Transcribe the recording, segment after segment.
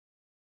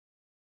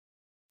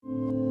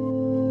Namaste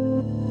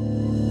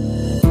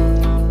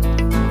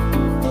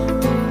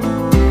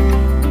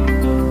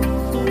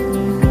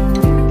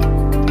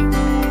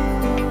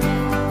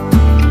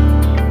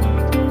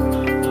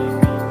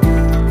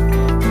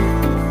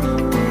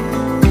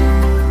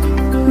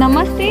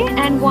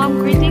and warm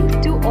greetings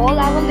to all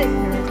our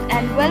listeners,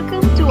 and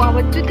welcome to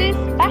our today's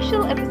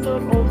special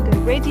episode of the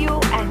Radio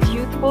and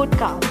Youth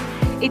Podcast.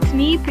 It's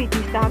me,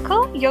 Preeti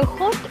Sakha, your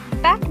host,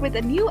 back with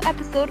a new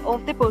episode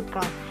of the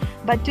podcast.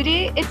 But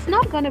today, it's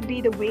not going to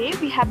be the way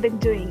we have been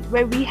doing,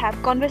 where we have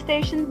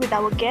conversations with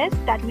our guests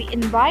that we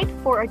invite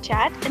for a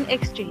chat and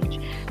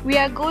exchange. We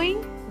are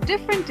going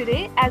different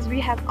today as we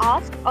have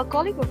asked a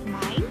colleague of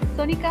mine,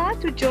 Sonika,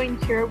 to join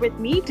here with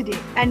me today,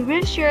 and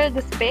we'll share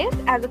the space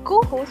as a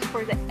co-host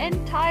for the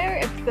entire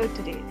episode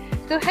today.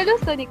 So hello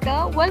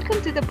Sonika,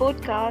 welcome to the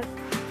podcast.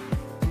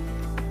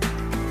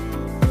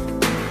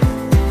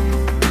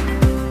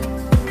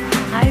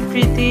 Hi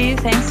Preeti,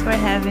 thanks for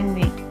having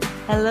me.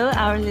 Hello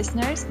our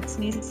listeners, it's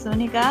me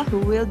Sonika who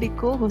will be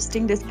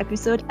co-hosting this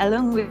episode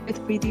along with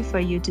Preeti for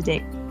you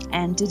today.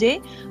 And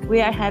today we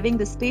are having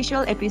the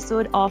special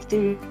episode of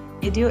the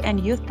Radio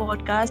and Youth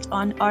Podcast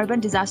on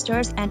urban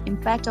disasters and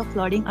impact of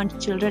flooding on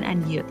children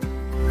and youth.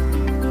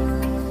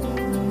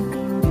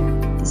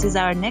 This is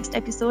our next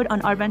episode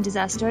on urban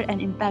disaster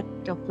and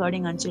impact of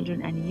flooding on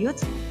children and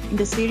youth in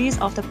the series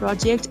of the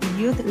project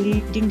Youth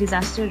Leading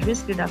Disaster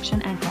Risk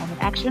Reduction and Climate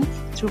Action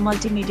through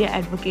Multimedia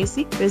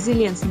Advocacy,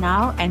 Resilience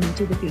Now and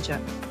Into the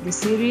Future. The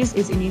series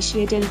is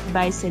initiated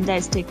by Sendai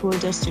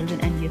Stakeholders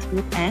Children and Youth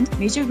Group and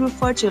Major Group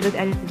for Children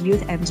and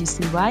Youth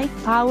MGCY,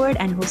 powered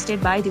and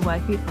hosted by the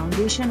YP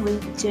Foundation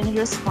with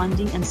generous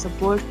funding and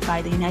support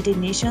by the United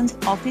Nations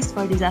Office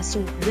for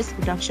Disaster Risk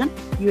Reduction,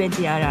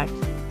 UNDRR.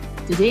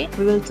 Today,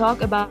 we will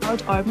talk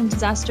about urban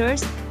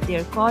disasters,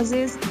 their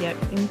causes, their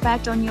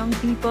impact on young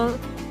people,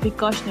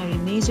 precautionary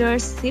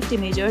measures, safety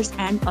measures,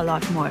 and a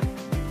lot more.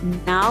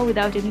 Now,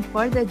 without any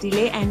further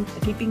delay and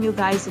keeping you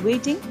guys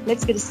waiting,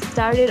 let's get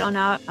started on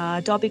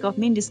our topic of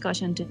main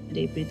discussion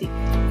today, Preeti.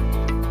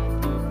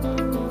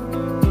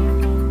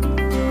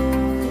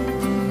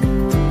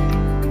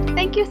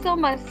 Thank you so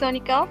much,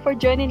 Sonika, for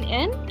joining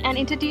in and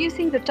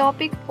introducing the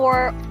topic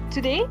for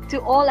today to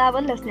all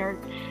our listeners.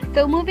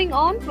 So moving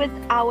on with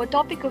our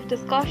topic of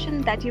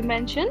discussion that you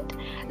mentioned,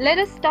 let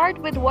us start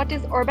with what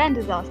is urban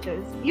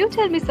disasters. You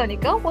tell me,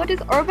 Sonika, what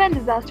is urban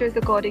disasters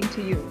according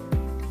to you?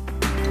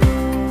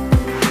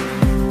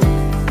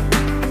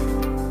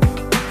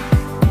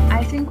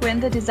 I think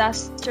when the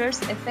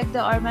disasters affect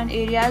the urban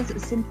areas,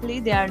 simply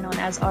they are known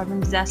as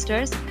urban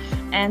disasters.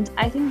 And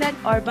I think that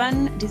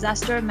urban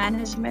disaster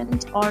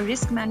management or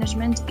risk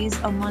management is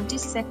a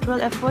multi-sectoral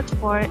effort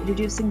for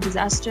reducing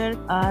disaster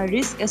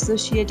risk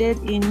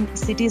associated in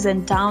cities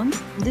and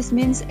towns. This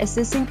means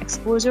assessing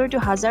exposure to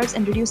hazards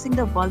and reducing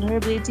the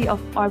vulnerability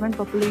of urban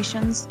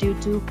populations due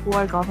to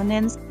poor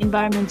governance,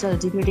 environmental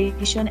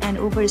degradation, and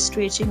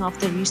overstretching of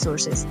the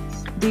resources.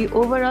 The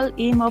overall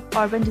aim of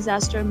urban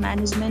disaster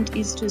management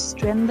is to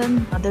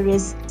strengthen the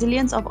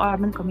resilience of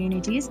urban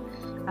communities.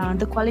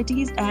 The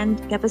qualities and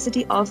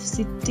capacity of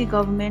city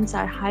governments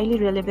are highly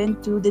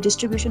relevant to the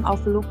distribution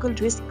of local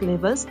risk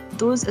levels,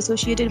 those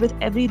associated with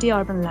everyday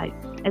urban life,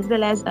 as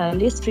well as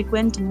less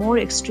frequent, more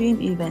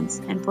extreme events.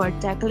 And for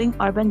tackling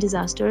urban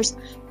disasters,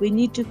 we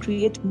need to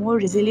create more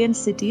resilient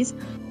cities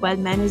while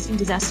managing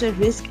disaster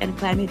risk and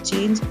climate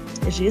change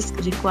risk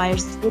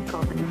requires good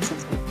governance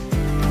as well.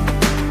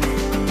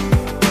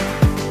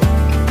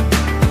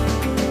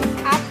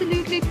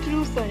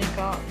 True,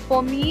 Sonika.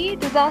 For me,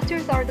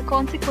 disasters are the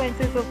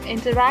consequences of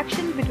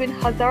interaction between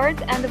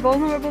hazards and the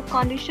vulnerable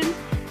conditions,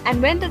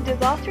 and when the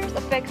disasters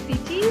affect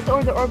cities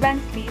or the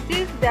urban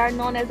spaces, they are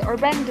known as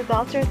urban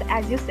disasters,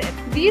 as you said.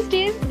 These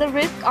days, the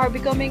risks are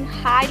becoming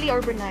highly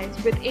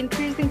urbanized with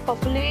increasing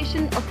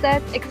population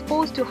assets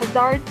exposed to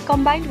hazards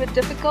combined with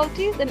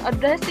difficulties in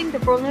addressing the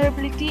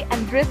vulnerability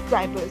and risk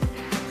drivers,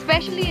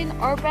 especially in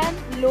urban,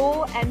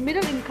 low and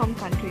middle income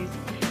countries.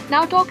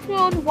 Now talking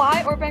on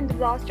why urban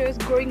disasters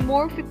growing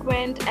more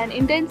frequent and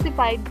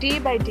intensified day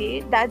by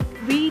day that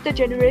we, the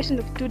generation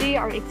of today,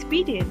 are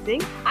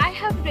experiencing, I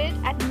have read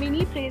at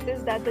many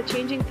places that the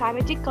changing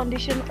climatic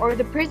condition or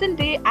the present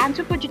day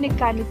anthropogenic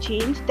climate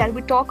change that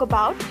we talk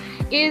about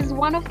is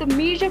one of the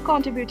major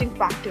contributing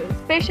factors,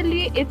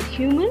 especially it's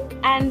human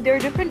and there are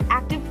different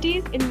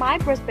activities in my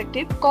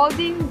perspective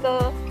causing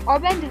the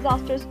urban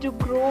disasters to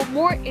grow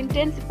more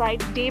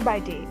intensified day by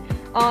day.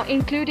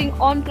 Including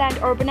unplanned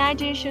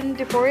urbanization,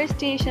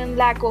 deforestation,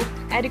 lack of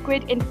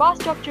adequate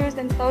infrastructures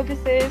and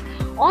services,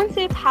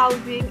 unsafe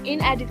housing,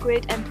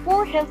 inadequate and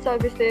poor health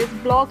services,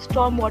 blocked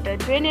stormwater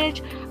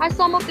drainage are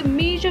some of the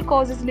major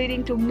causes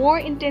leading to more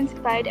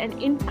intensified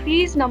and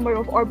increased number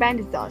of urban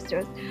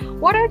disasters.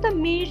 What are the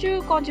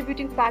major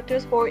contributing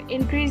factors for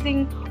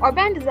increasing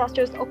urban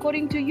disasters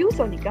according to you,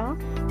 Sonika?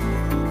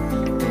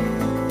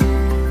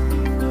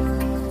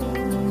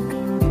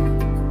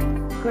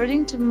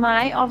 According to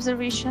my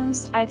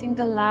observations, I think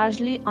the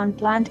largely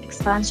unplanned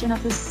expansion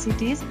of the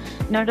cities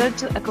in order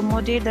to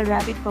accommodate the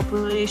rapid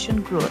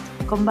population growth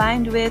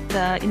combined with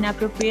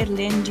inappropriate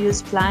land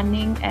use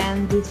planning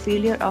and the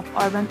failure of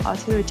urban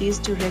authorities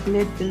to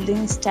regulate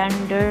building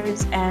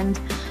standards and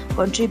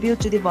contribute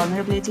to the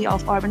vulnerability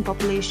of urban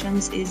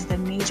populations is the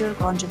major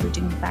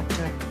contributing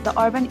factor. The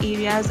urban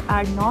areas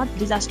are not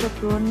disaster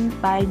prone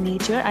by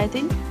nature, I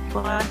think,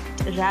 but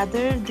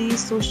rather the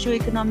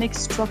socio-economic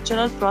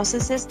structural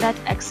processes that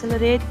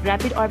accelerate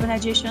rapid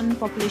urbanization,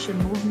 population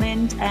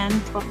movement,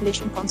 and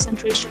population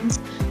concentrations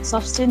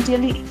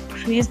substantially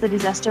increase the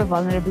disaster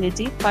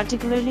vulnerability,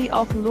 particularly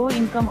of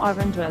low-income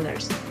urban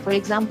dwellers. For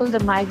example,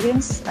 the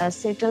migrants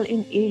settle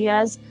in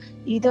areas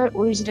either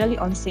originally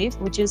unsafe,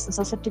 which is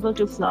susceptible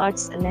to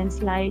floods,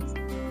 landslides,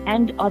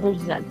 and other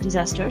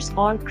disasters,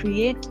 or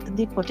create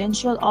the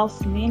potential of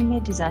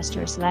man-made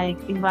disasters like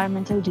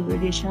environmental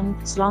degradation,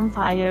 slum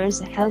fires,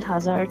 health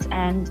hazards,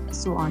 and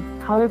so on.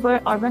 However,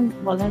 urban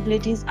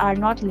vulnerabilities are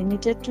not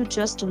limited to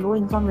just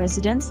low-income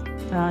residents,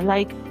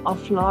 like a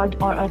flood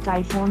or a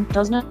typhoon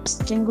does not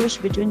distinguish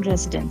between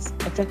residents,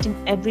 affecting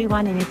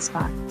everyone in its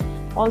path.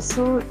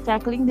 Also,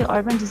 tackling the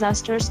urban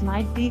disasters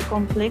might be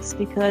complex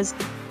because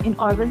in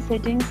urban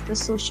settings, the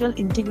social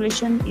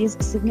integration is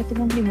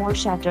significantly more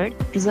shattered,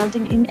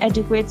 resulting in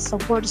inadequate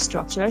support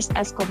structures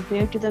as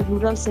compared to the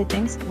rural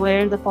settings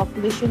where the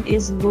population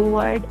is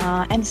lowered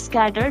and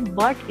scattered,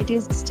 but it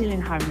is still in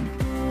harmony.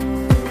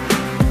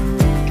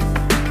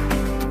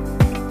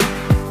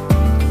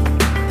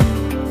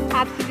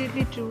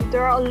 Absolutely true.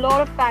 There are a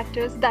lot of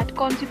factors that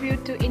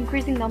contribute to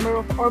increasing number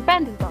of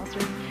urban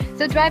disasters.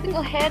 So driving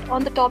ahead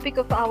on the topic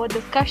of our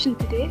discussion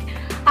today,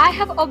 I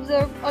have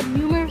observed a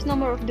numerous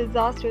number of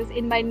disasters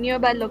in my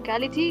nearby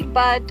locality,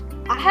 but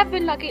I have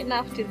been lucky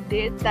enough to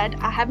date that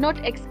I have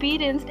not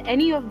experienced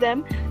any of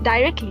them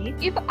directly.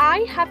 If I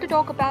have to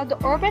talk about the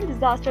urban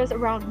disasters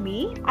around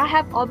me, I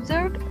have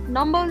observed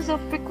numbers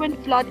of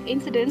frequent flood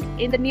incidents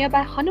in the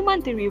nearby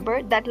Hanumanti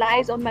River that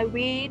lies on my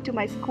way to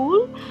my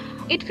school.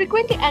 It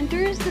frequently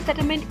enters the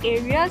settlement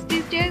areas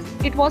these days.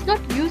 It was not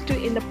used to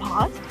in the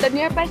past. The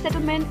nearby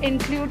settlement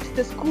includes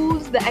the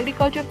schools, the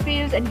agriculture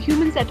fields, and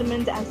human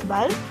settlements as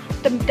well.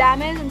 The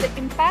damage and the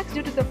impacts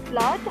due to the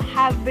flood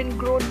have been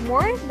grown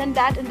more than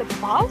that in the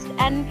past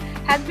and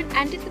has been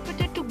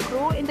anticipated to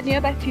grow in the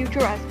nearby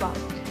future as well.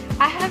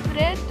 I have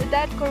read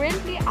that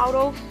currently out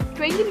of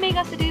 20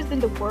 megacities in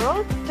the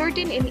world,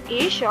 13 in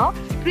Asia,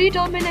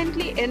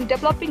 predominantly in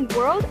developing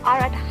world, are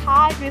at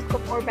high risk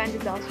of urban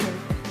disasters.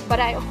 But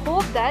I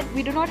hope that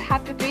we do not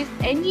have to face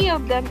any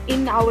of them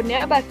in our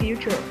nearby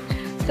future.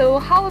 So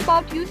how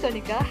about you,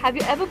 Sonika? Have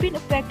you ever been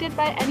affected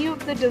by any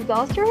of the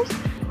disasters?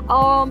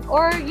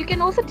 Or you can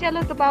also tell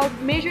us about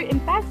major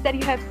impacts that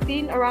you have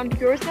seen around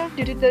yourself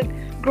due to the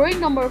growing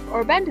number of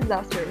urban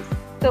disasters.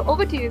 So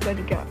over to you,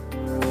 Sonika.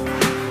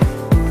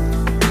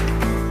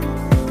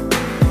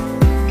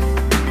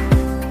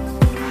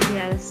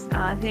 Yes,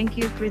 thank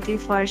you, Kriti,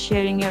 for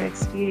sharing your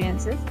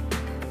experiences.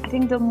 I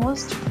think the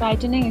most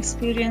frightening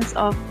experience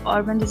of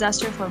urban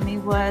disaster for me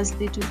was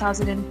the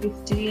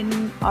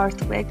 2015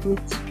 earthquake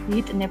which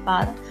hit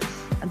Nepal.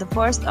 The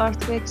first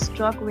earthquake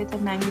struck with a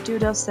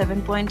magnitude of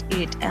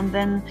 7.8 and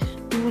then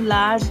two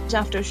large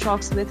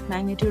aftershocks with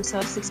magnitudes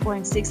of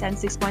 6.6 and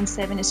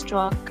 6.7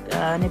 struck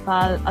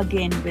Nepal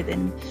again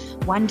within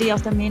one day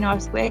of the main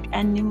earthquake,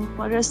 and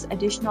numerous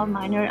additional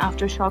minor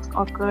aftershocks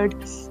occurred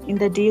in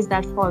the days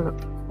that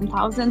followed. And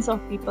thousands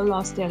of people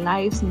lost their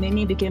lives,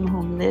 many became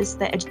homeless,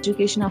 the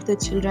education of the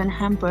children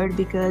hampered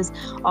because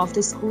of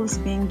the schools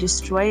being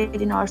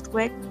destroyed in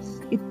earthquake.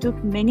 It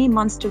took many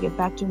months to get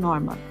back to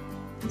normal.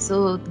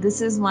 So this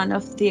is one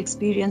of the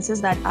experiences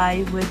that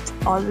I would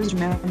always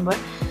remember.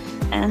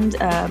 And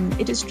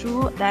it is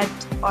true that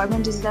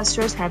urban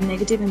disasters have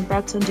negative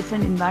impacts on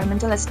different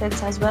environmental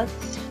aspects as well.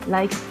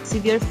 Like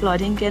severe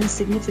flooding can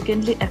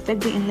significantly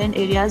affect the inland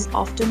areas,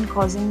 often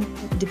causing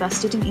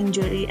devastating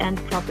injury and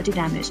property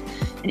damage.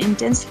 And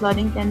intense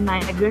flooding can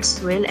migrate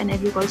soil and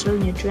agricultural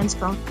nutrients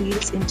from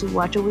fields into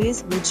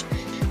waterways, which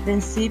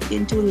then seep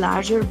into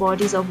larger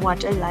bodies of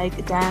water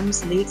like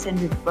dams, lakes, and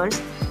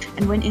rivers.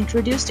 And when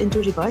introduced into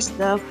rivers,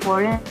 the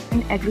foreign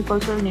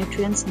agricultural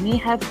nutrients may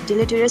have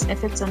deleterious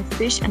effects on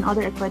fish and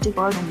other aquatic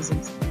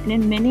organisms. And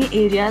in many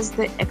areas,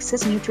 the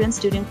excess nutrients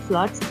during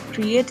floods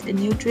create a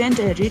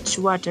nutrient-rich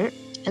water,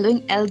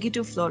 allowing algae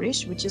to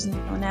flourish, which is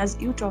known as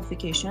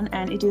eutrophication,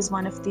 and it is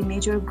one of the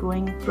major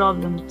growing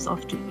problems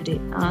of today.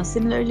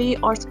 Similarly,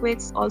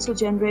 earthquakes also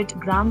generate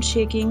ground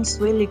shaking,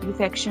 soil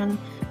liquefaction,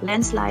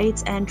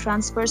 landslides, and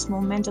transverse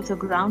movement of the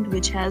ground,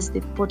 which has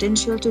the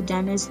potential to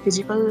damage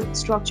physical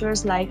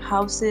structures like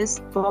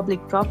houses,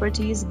 public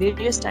properties,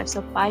 various types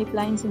of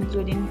pipelines,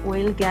 including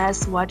oil,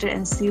 gas, water,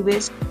 and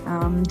sewage.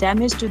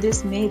 Damage to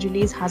this may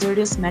release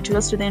hazardous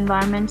materials to the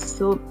environment.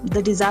 So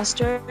the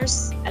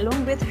disasters,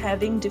 along with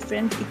having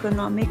different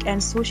economic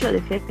and social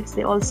effects,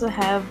 they also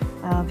have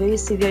very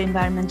severe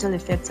environmental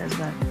effects as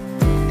well.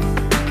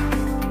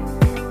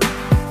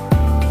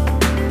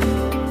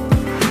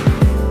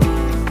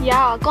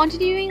 Yeah,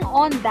 continuing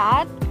on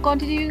that,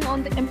 continuing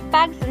on the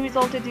impacts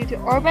resulted due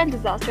to urban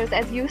disasters,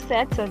 as you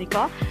said,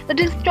 Sonika, the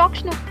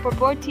destruction of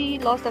property,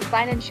 loss of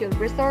financial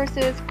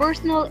resources,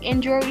 personal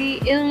injury,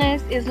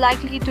 illness is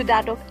likely to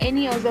that of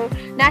any other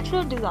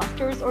natural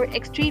disasters or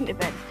extreme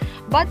events.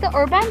 But the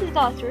urban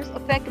disasters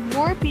affect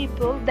more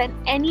people than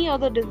any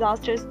other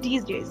disasters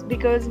these days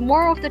because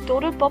more of the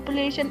total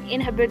population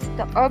inhabits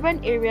the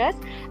urban areas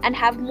and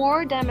have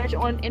more damage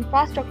on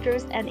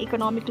infrastructures and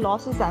economic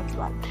losses as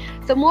well.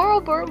 So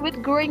moreover,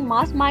 with growing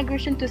mass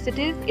migration to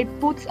cities, it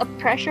puts a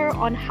pressure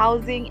on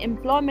housing,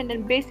 employment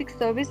and basic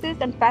services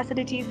and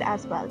facilities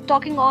as well.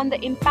 Talking on the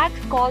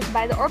impacts caused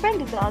by the urban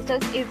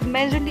disasters is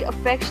majorly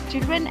affects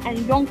children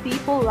and young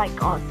people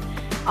like us.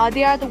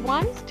 They are the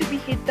ones to be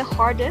hit the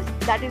hardest,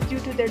 that is due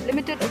to their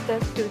limited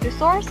access to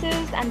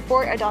resources and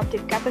poor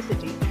adaptive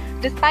capacity.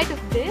 Despite of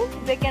this,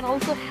 they can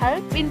also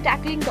help in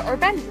tackling the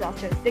urban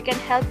disasters. They can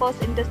help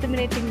us in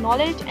disseminating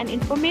knowledge and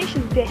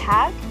information they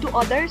have to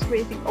others,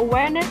 raising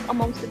awareness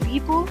amongst the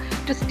people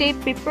to stay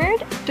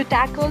prepared to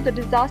tackle the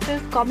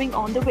disasters coming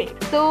on the way.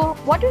 So,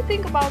 what do you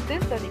think about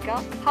this,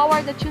 Sonika? How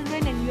are the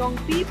children and young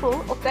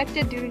people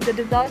affected during the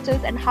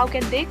disasters and how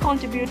can they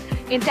contribute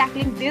in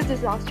tackling these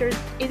disasters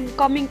in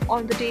coming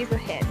on the days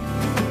ahead?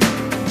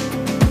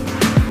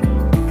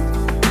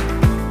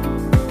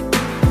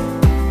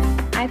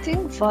 I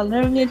think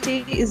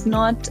vulnerability is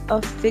not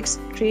a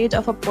fixed trait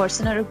of a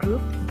person or a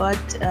group, but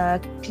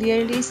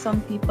clearly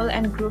some people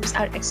and groups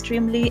are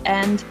extremely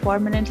and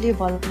permanently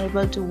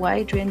vulnerable to a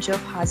wide range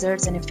of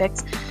hazards and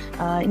effects,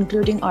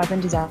 including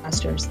urban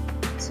disasters.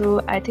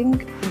 So I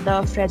think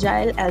the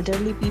fragile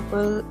elderly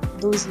people,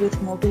 those with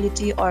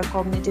mobility or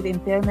cognitive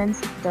impairments,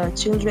 the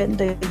children,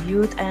 the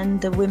youth and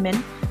the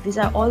women, these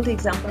are all the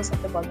examples of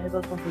the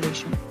vulnerable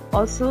population.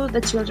 Also,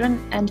 the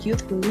children and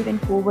youth who live in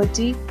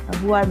poverty,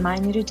 who are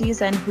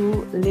minorities and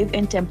who live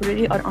in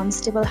temporary or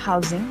unstable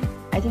housing,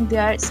 I think they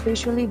are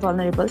especially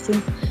vulnerable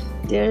since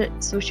their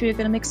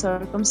socioeconomic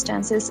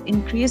circumstances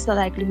increase the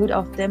likelihood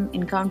of them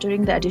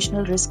encountering the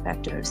additional risk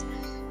factors.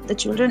 The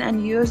children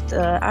and youth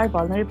are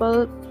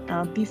vulnerable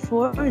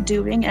before,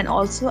 during, and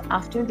also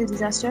after the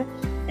disaster,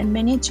 and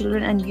many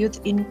children and youth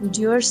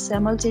endure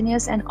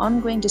simultaneous and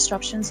ongoing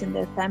disruptions in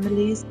their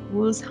families,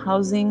 schools,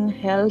 housing,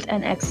 health,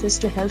 and access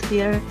to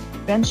healthcare,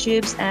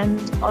 friendships, and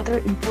other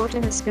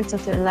important aspects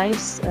of their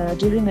lives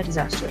during a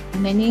disaster.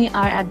 Many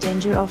are at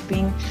danger of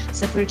being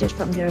separated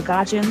from their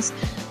guardians,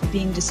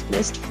 being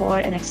displaced for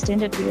an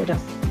extended period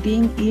of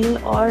being ill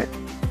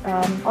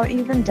or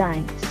even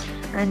dying.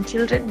 And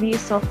children may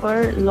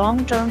suffer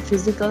long-term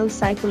physical,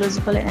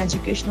 psychological, and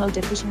educational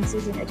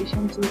deficiencies in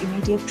addition to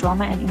immediate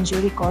trauma and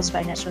injury caused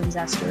by natural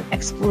disaster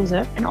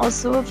exposure. And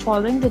also,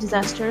 following the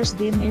disasters,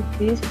 they may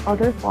face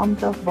other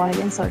forms of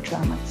violence or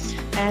trauma.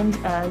 And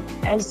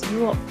as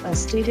you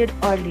stated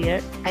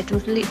earlier, I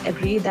totally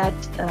agree that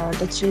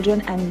the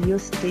children and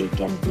youth, they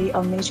can play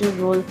a major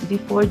role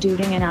before,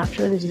 during, and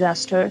after the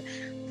disaster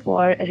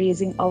for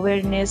raising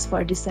awareness,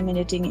 for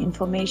disseminating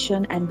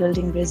information and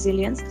building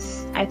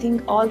resilience. I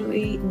think all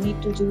we need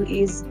to do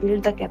is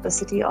build the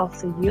capacity of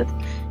the youth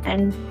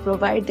and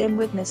provide them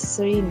with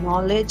necessary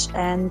knowledge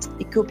and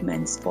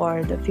equipments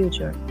for the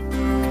future.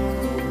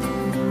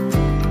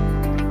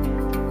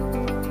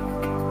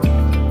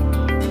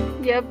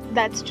 Yep,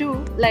 that's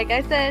true. Like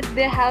I said,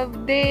 they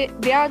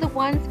are the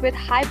ones with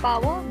high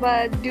power,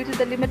 but due to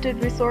the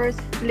limited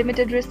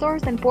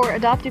resource and poor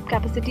adaptive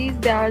capacities,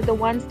 they are the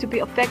ones to be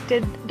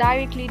affected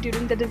directly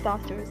during the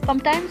disasters.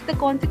 Sometimes the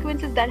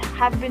consequences that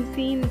have been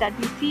seen, that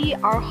we see,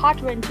 are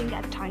heart-wrenching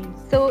at times.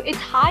 So it's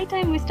high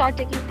time we start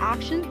taking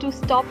action to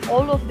stop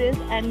all of this,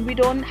 and we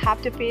don't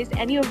have to face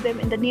any of them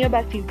in the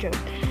nearby future.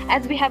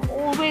 As we have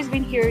always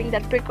been hearing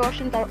that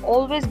precautions are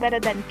always better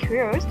than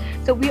cures,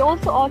 so we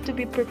also ought to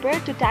be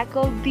prepared to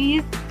tackle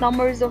these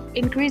numbers of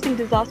increasing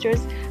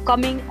disasters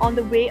coming on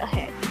the way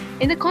ahead.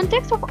 In the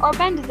context of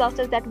urban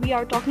disasters that we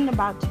are talking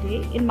about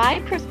today, in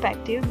my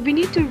perspective, we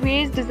need to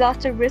raise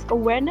disaster risk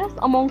awareness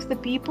amongst the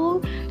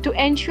people to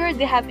ensure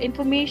they have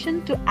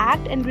information to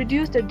act and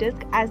reduce the risk.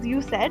 As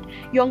you said,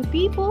 young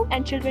people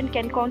and children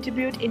can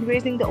contribute in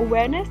raising the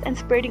awareness and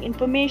spreading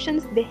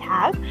information they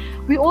have.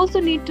 We also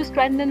need to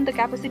strengthen the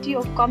capacity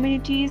of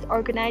communities,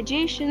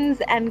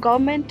 organizations, and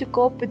government to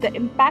cope with the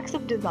impacts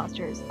of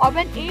disasters.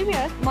 Urban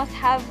areas must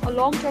have a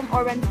long-term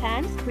urban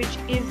plans, which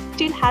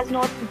still has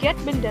not yet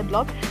been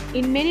developed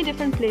in many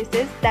different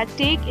places, that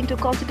take into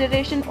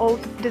consideration of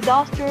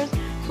disasters,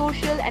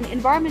 social and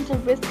environmental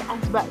risks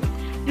as well.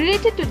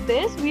 Related to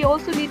this, we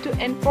also need to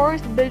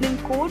enforce building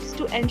codes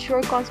to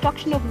ensure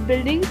construction of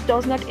buildings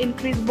does not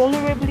increase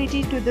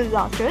vulnerability to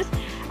disasters.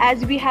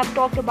 As we have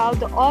talked about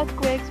the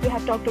earthquakes, we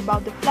have talked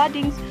about the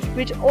floodings,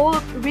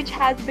 which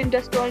has been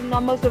destroying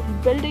numbers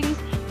of buildings,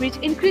 which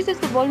increases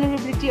the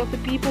vulnerability of the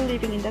people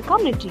living in the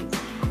communities.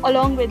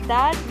 Along with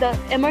that, the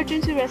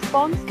emergency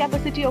response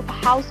capacity of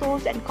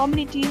households and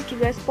communities to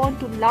respond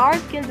to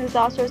large-scale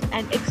disasters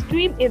and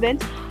extreme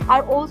events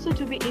are also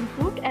to be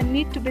improved and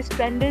need to be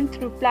strengthened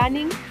through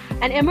planning,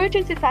 and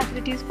emergency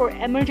facilities for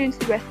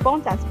emergency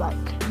response as well,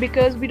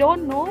 because we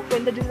don't know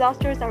when the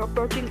disasters are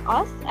approaching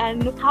us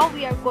and how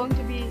we are going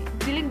to be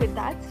dealing with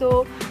that.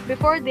 So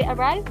before they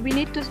arrive, we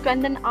need to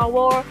strengthen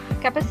our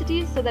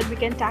capacities so that we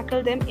can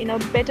tackle them in a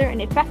better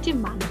and effective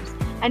manner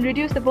and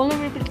reduce the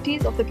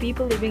vulnerabilities of the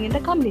people living in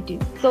the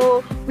communities.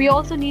 So we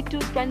also need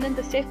to strengthen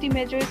the safety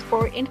measures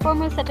for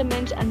informal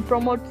settlement and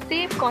promote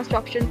safe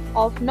construction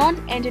of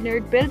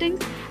non-engineered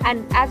buildings,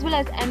 and as well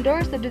as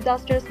endorse the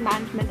Disasters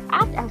Management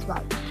Act as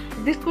well.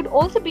 This could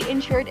also be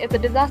ensured if the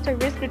disaster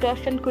risk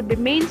reduction could be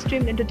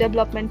mainstreamed into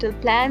developmental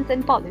plans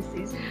and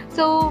policies.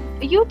 So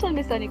you tell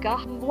me,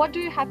 Sonika, what do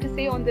you have to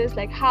say on this?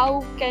 Like,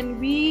 how can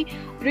we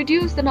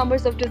reduce the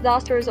numbers of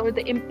disasters or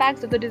the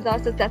impacts of the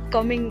disasters that's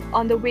coming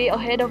on the way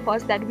ahead of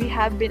us that we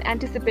have been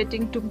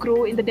anticipating to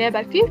grow in the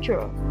nearby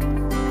future?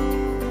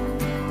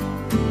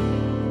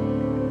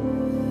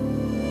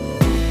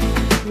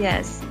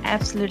 Yes,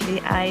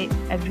 absolutely. I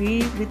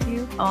agree with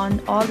you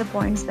on all the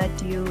points that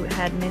you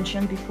had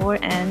mentioned before.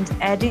 And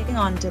adding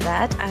on to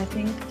that, I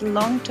think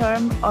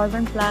long-term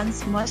urban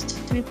plans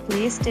must be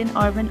placed in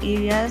urban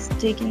areas,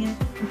 taking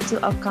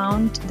into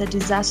account the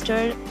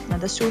disaster,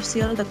 the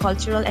social, the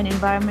cultural and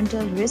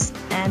environmental risk.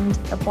 And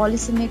the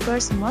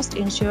policymakers must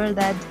ensure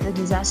that the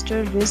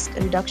disaster risk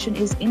reduction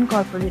is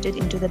incorporated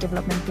into the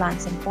development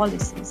plans and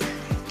policies.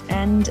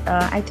 And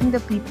I think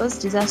the people's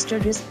disaster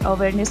risk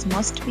awareness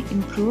must be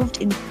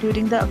improved,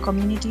 including the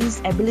community's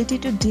ability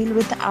to deal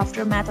with the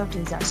aftermath of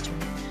disaster,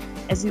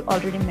 as you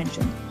already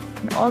mentioned.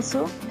 And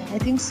also, I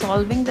think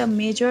solving the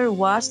major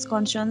vast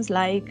concerns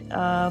like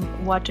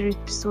water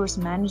resource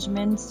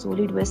management,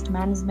 solid waste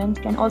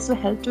management can also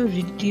help to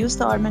reduce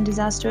the urban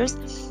disasters.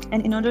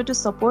 And in order to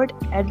support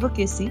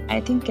advocacy, I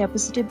think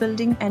capacity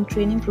building and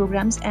training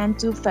programs and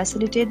to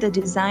facilitate the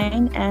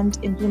design and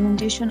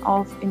implementation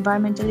of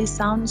environmentally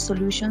sound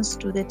solutions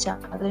to the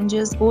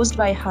challenges posed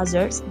by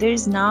hazards, there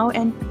is now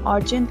an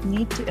urgent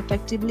need to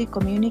effectively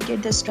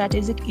communicate the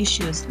strategic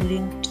issues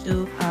linked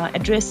to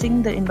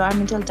addressing the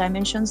environmental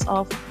dimensions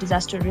of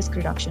disaster risk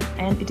reduction.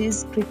 And it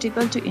is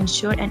critical to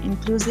ensure an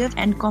inclusive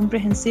and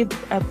comprehensive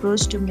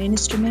approach to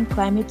mainstreaming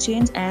climate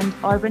change and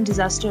urban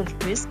disaster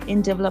risk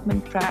in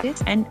development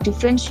practice, and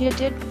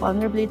differentiated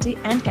vulnerability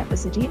and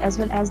capacity, as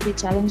well as the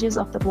challenges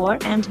of the poor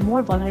and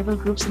more vulnerable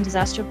groups in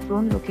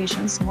disaster-prone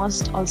locations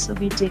must also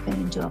be taken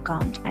into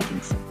account. I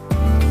think so.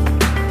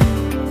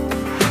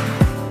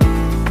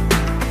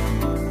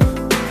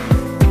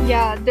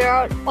 Yeah, there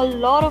are a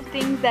lot of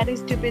things that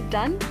is to be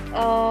done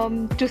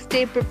to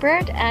stay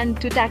prepared and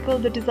to tackle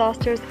the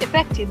disasters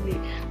effectively.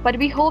 But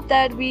we hope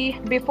that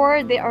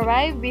before they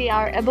arrive, we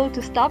are able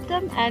to stop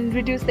them and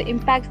reduce the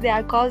impacts they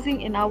are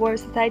causing in our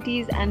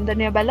societies and the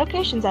nearby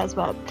locations as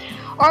well.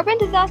 Urban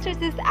disasters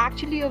is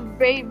actually a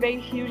very, very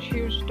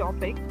huge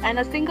topic, and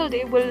a single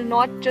day will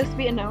not just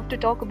be enough to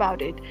talk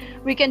about it.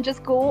 We can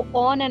just go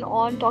on and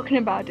on talking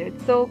about it.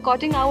 So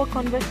cutting our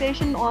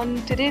conversation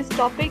on today's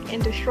topic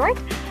into short,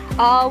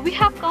 we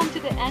have come to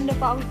the end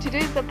of our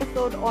today's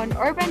episode on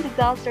urban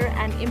disaster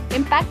and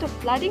impact of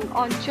flooding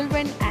on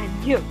children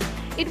and youth.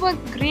 It was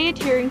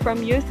great hearing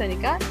from you,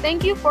 Sonika.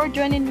 Thank you for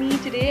joining me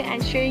today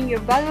and sharing your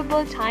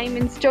valuable time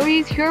and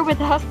stories here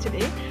with us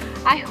today.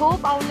 I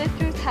hope our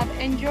listeners have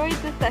enjoyed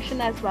this session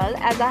as well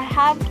as I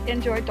have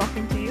enjoyed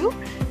talking to you.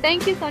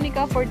 Thank you,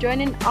 Sonika, for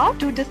joining us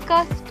to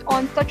discuss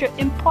on such an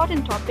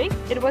important topic.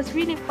 It was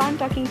really fun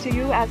talking to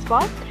you as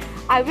well.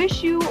 I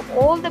wish you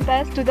all the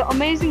best to the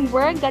amazing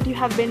work that you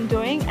have been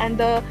doing and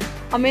the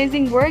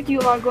amazing work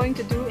you are going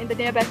to do in the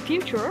nearby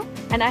future.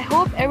 And I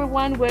hope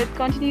everyone will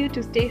continue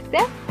to stay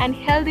safe and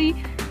healthy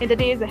in the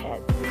days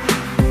ahead.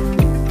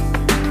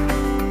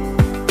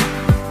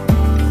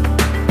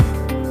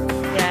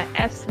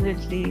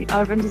 Absolutely.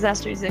 Urban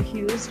disaster is a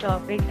huge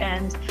topic,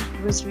 and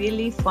it was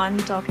really fun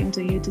talking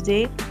to you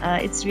today.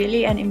 It's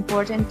really an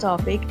important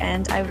topic,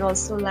 and I would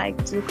also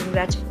like to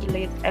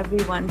congratulate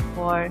everyone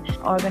for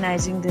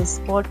organizing this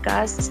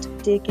podcast,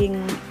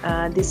 taking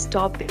this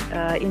topic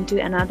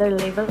into another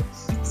level.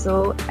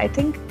 So I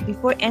think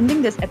before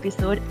ending this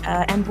episode,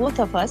 and both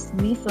of us,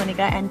 me,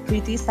 Sonika, and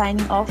Preeti,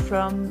 signing off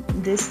from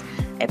this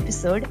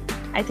episode,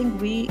 I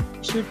think we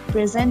should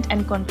present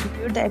and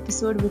conclude the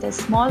episode with a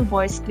small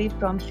voice clip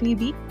from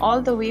Phoebe,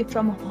 all the way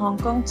from Hong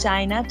Kong,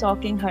 China,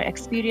 talking her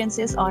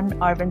experiences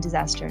on urban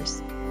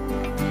disasters.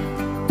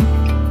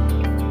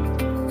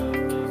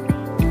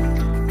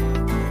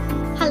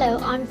 Hello,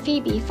 I'm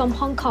Phoebe from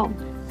Hong Kong.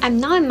 I'm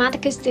now a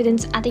medical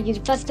student at the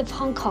University of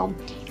Hong Kong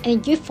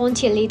and a youth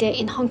volunteer leader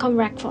in Hong Kong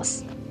Red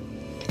Cross.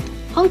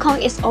 Hong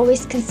Kong is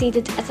always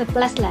considered as a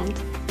blessed land.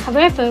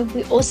 However,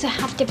 we also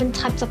have different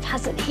types of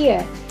hazard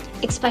here,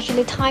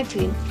 especially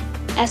typhoon,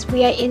 as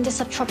we are in the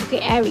subtropical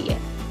area.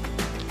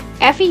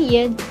 Every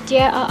year,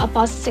 there are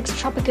about 6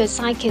 tropical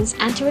cyclones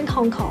entering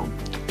Hong Kong.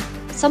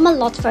 Some are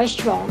not very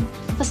strong,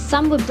 but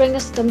some will bring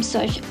a storm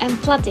surge and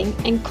flooding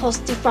and cause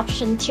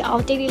disruption to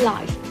our daily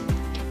life.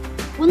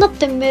 One of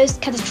the most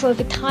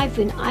catastrophic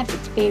typhoons I've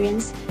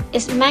experienced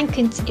is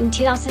Mangkhut in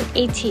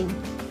 2018.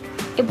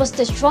 It was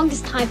the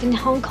strongest typhoon in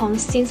Hong Kong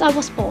since I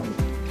was born.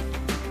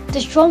 The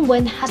strong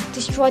wind has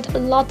destroyed a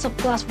lot of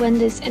glass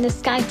windows in the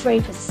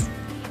skyscrapers,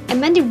 and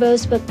many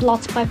roads were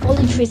blocked by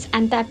fallen trees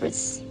and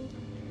debris.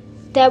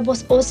 There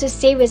was also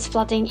serious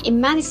flooding in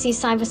many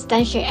seaside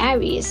residential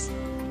areas,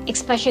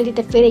 especially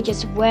the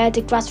villages where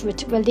the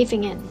grassroots were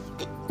living in.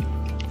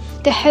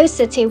 The whole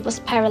city was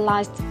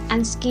paralyzed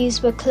and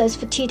schools were closed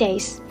for 2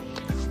 days.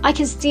 I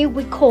can still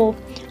recall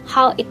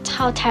how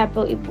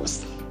terrible it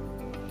was.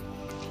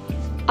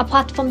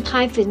 Apart from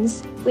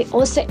typhoons, we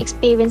also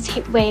experienced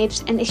heat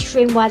waves and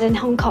extreme weather in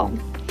Hong Kong.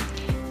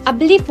 I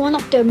believe one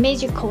of the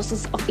major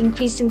causes of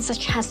increasing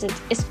such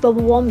hazards is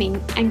global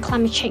warming and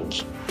climate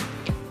change.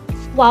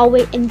 While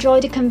we enjoy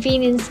the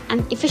convenience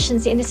and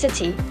efficiency in the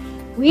city,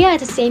 we are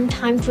at the same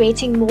time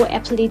creating more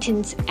air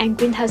pollutants and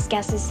greenhouse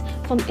gases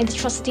from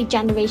electricity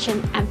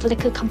generation and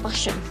vehicle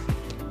combustion.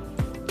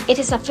 It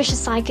is a vicious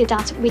cycle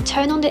that we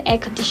turn on the air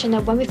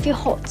conditioner when we feel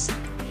hot,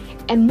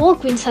 and more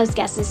greenhouse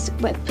gases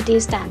were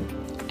produced then,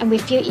 and we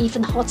feel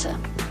even hotter.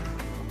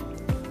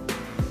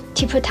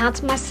 To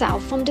protect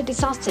myself from the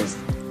disasters,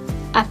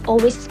 I've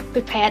always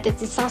prepared a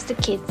disaster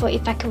kit for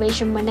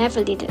evacuation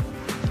whenever needed.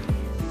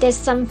 There's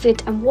some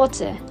food and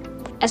water,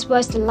 as well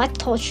as the light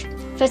torch,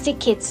 first aid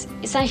kits,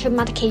 essential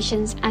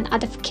medications, and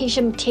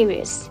identification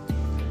materials.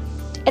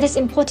 It is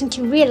important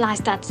to realize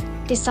that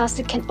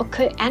disaster can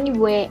occur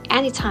anywhere,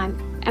 anytime,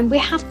 and we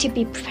have to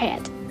be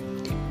prepared.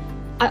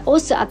 I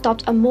also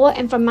adopt a more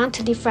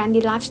environmentally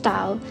friendly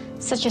lifestyle,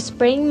 such as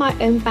bringing my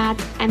own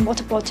bag and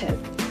water bottle,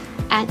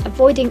 and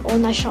avoiding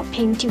online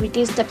shopping to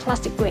reduce the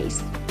plastic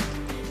waste.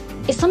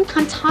 It's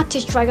sometimes hard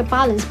to strike a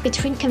balance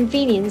between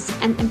convenience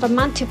and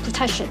environmental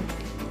protection.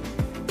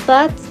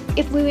 But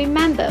if we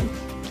remember,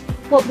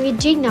 what we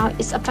do now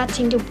is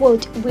affecting the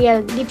world we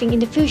are living in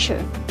the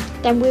future,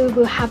 then we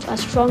will have a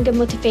stronger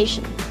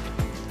motivation.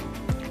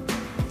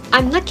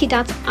 I'm lucky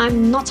that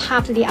I'm not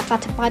heavily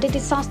affected by the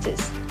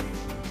disasters.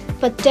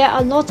 But there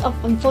are a lot of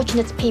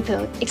unfortunate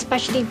people,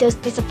 especially those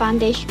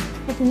disadvantaged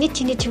with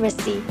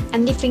literacy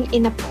and living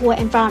in a poor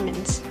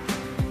environment.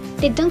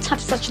 They don't have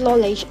such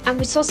knowledge and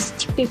resources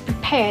to be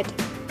prepared,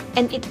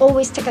 and it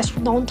always takes a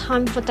long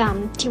time for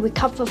them to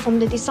recover from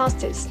the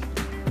disasters.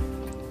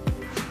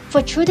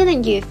 For children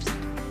and youth,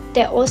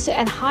 they are also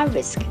at high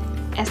risk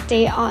as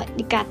they are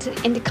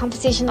neglected in the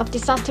conversation of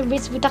disaster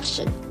risk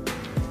reduction.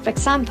 For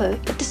example,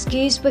 if the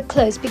schools were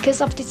closed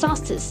because of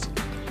disasters,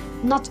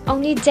 not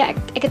only their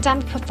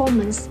academic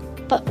performance,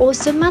 but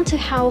also mental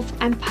health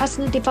and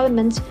personal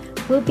development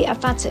will be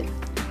affected.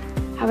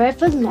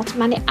 However, not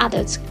many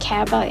adults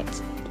care about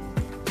it.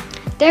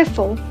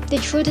 Therefore, the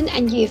children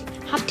and youth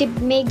have to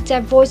make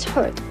their voice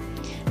heard.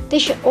 They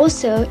should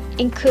also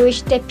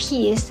encourage their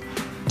peers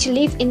to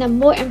live in a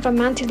more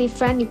environmentally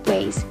friendly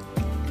ways,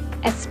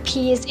 as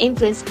peers'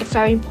 influence is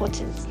very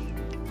important.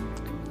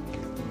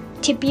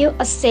 To build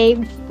a safe,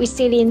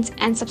 resilient,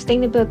 and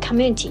sustainable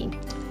community,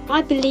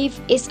 I believe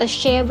it's a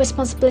shared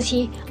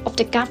responsibility of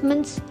the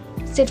government,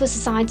 civil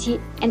society,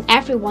 and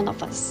every one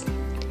of us.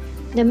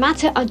 No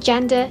matter our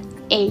gender,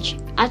 age,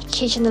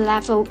 educational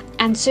level,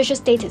 and social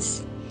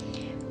status,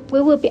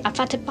 we will be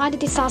affected by the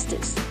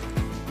disasters.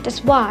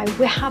 That's why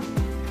we have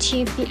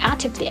to be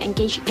actively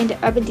engaged in the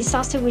urban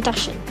disaster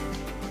reduction.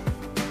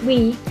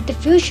 We, the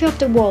future of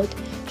the world,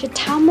 should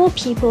tell more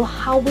people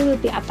how we will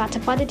be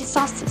affected by the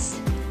disasters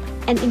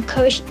and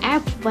encourage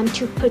everyone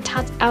to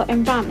protect our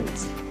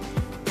environment,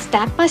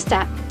 step by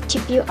step, to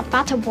build a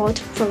better world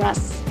for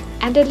us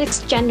and the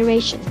next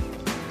generation.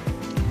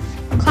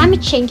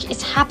 Climate change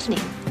is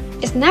happening.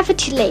 It's never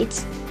too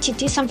late to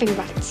do something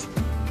right.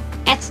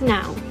 Act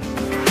now.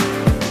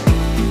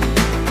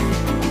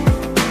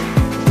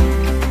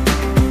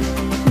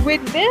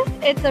 With this,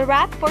 it's a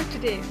wrap for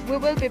today. We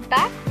will be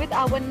back with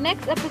our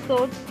next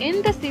episode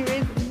in the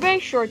series very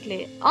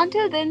shortly.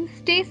 Until then,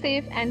 stay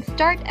safe and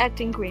start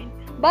acting green.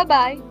 Bye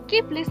bye.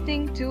 Keep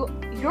listening to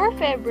your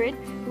favorite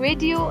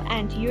radio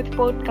and youth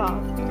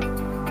podcast.